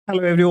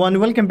Hello everyone,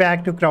 welcome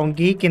back to Crown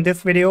Geek. In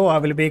this video, I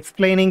will be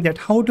explaining that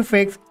how to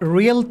fix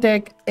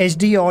Realtek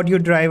HD audio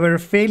driver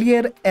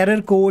failure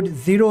error code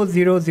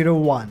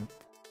 0001.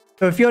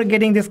 So if you're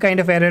getting this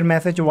kind of error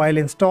message while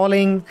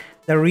installing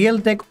the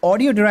Realtek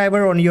audio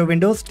driver on your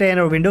Windows 10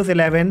 or Windows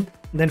 11,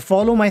 then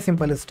follow my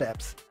simple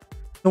steps.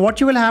 So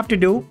what you will have to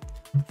do,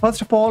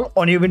 first of all,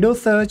 on your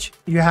Windows search,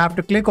 you have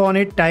to click on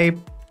it, type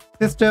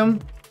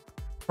system.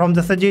 From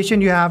the suggestion,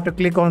 you have to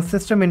click on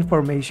system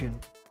information.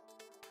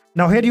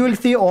 Now here you will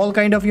see all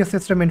kind of your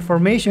system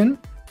information,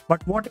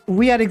 but what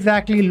we are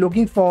exactly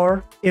looking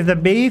for is the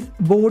base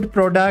board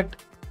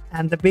product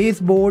and the base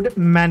board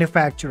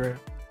manufacturer.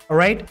 All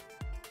right.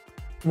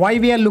 Why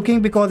we are looking?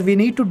 Because we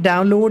need to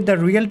download the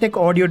Realtek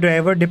audio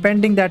driver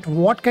depending that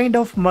what kind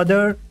of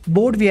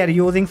motherboard we are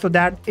using, so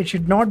that it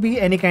should not be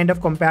any kind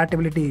of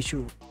compatibility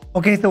issue.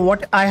 Okay, so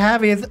what I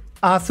have is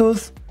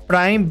Asus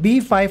Prime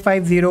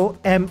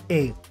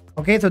B550MA.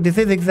 Okay, so this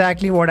is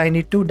exactly what I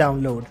need to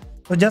download.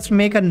 So just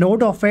make a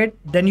note of it.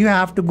 Then you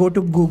have to go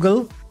to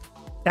Google,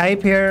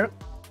 type here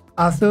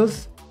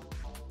Asus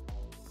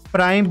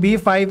Prime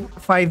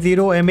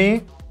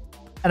B550MA,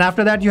 and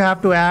after that you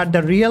have to add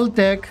the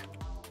Realtek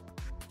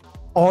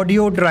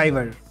audio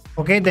driver.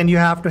 Okay, then you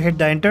have to hit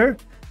the enter.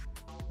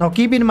 Now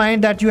keep in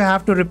mind that you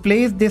have to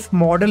replace this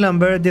model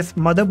number, this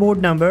motherboard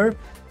number,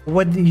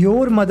 with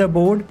your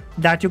motherboard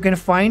that you can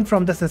find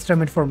from the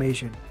system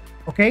information.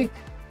 Okay.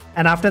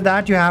 And after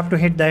that, you have to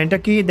hit the enter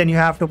key. Then you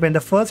have to open the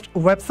first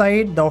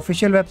website, the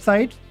official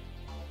website.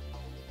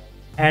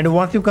 And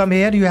once you come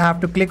here, you have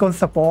to click on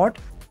support.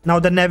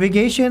 Now the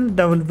navigation,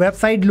 the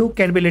website look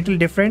can be a little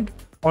different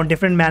on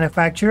different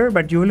manufacturer,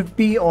 but you will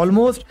be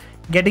almost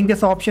getting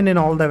this option in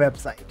all the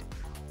website.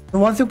 So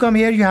once you come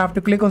here, you have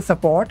to click on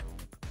support.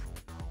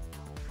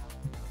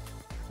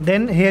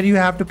 Then here you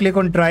have to click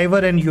on driver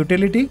and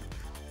utility.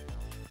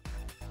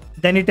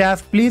 Then it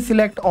asks, please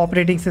select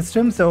operating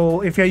system. So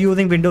if you're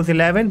using Windows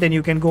 11, then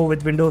you can go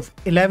with Windows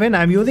 11.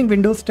 I'm using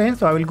Windows 10,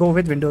 so I will go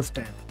with Windows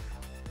 10.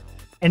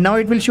 And now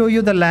it will show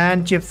you the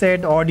LAN,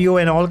 chipset, audio,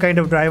 and all kind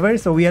of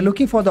drivers. So we are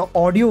looking for the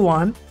audio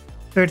one.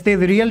 So it says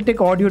Realtek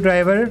audio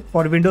driver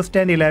for Windows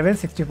 10, 11,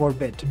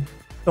 64-bit.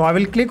 So I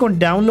will click on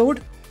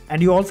download,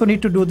 and you also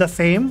need to do the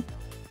same.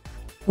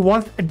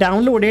 Once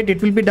download it,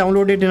 it will be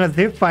downloaded in a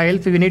zip file.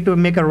 So you need to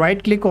make a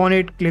right click on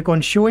it, click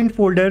on show in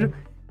folder.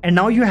 And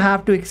now you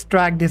have to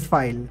extract this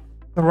file.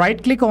 So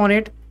right click on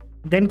it,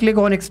 then click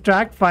on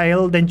extract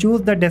file, then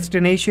choose the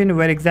destination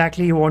where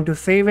exactly you want to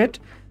save it.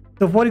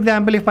 So for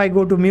example, if I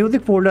go to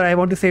music folder, I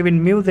want to save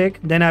in music,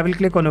 then I will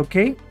click on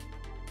OK.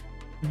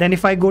 Then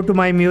if I go to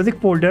my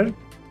music folder,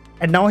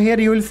 and now here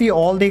you will see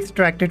all the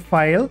extracted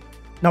file.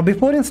 Now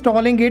before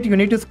installing it, you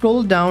need to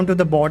scroll down to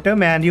the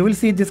bottom and you will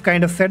see this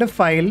kind of setup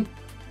file.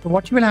 So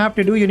what you will have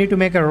to do, you need to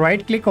make a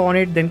right click on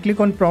it, then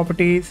click on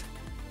properties.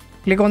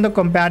 Click on the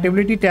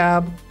compatibility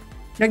tab,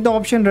 check the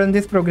option run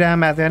this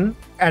program as an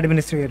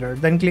administrator,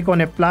 then click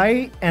on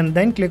apply and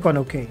then click on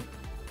OK.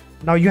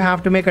 Now you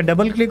have to make a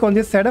double click on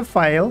this setup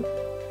file,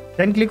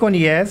 then click on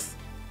yes,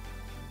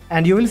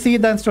 and you will see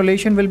the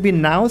installation will be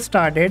now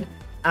started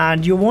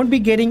and you won't be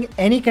getting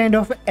any kind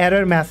of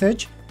error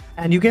message.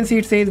 And you can see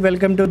it says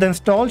welcome to the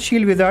install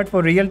shield wizard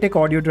for Realtek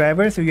audio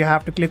driver. So you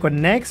have to click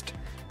on next,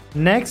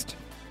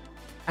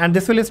 and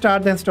this will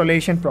start the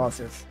installation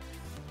process.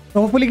 So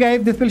hopefully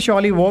guys, this will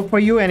surely work for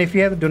you, and if you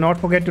have, do not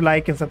forget to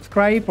like and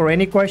subscribe. For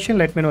any question,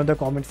 let me know in the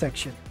comment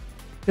section.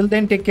 Till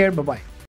then, take care. Bye bye.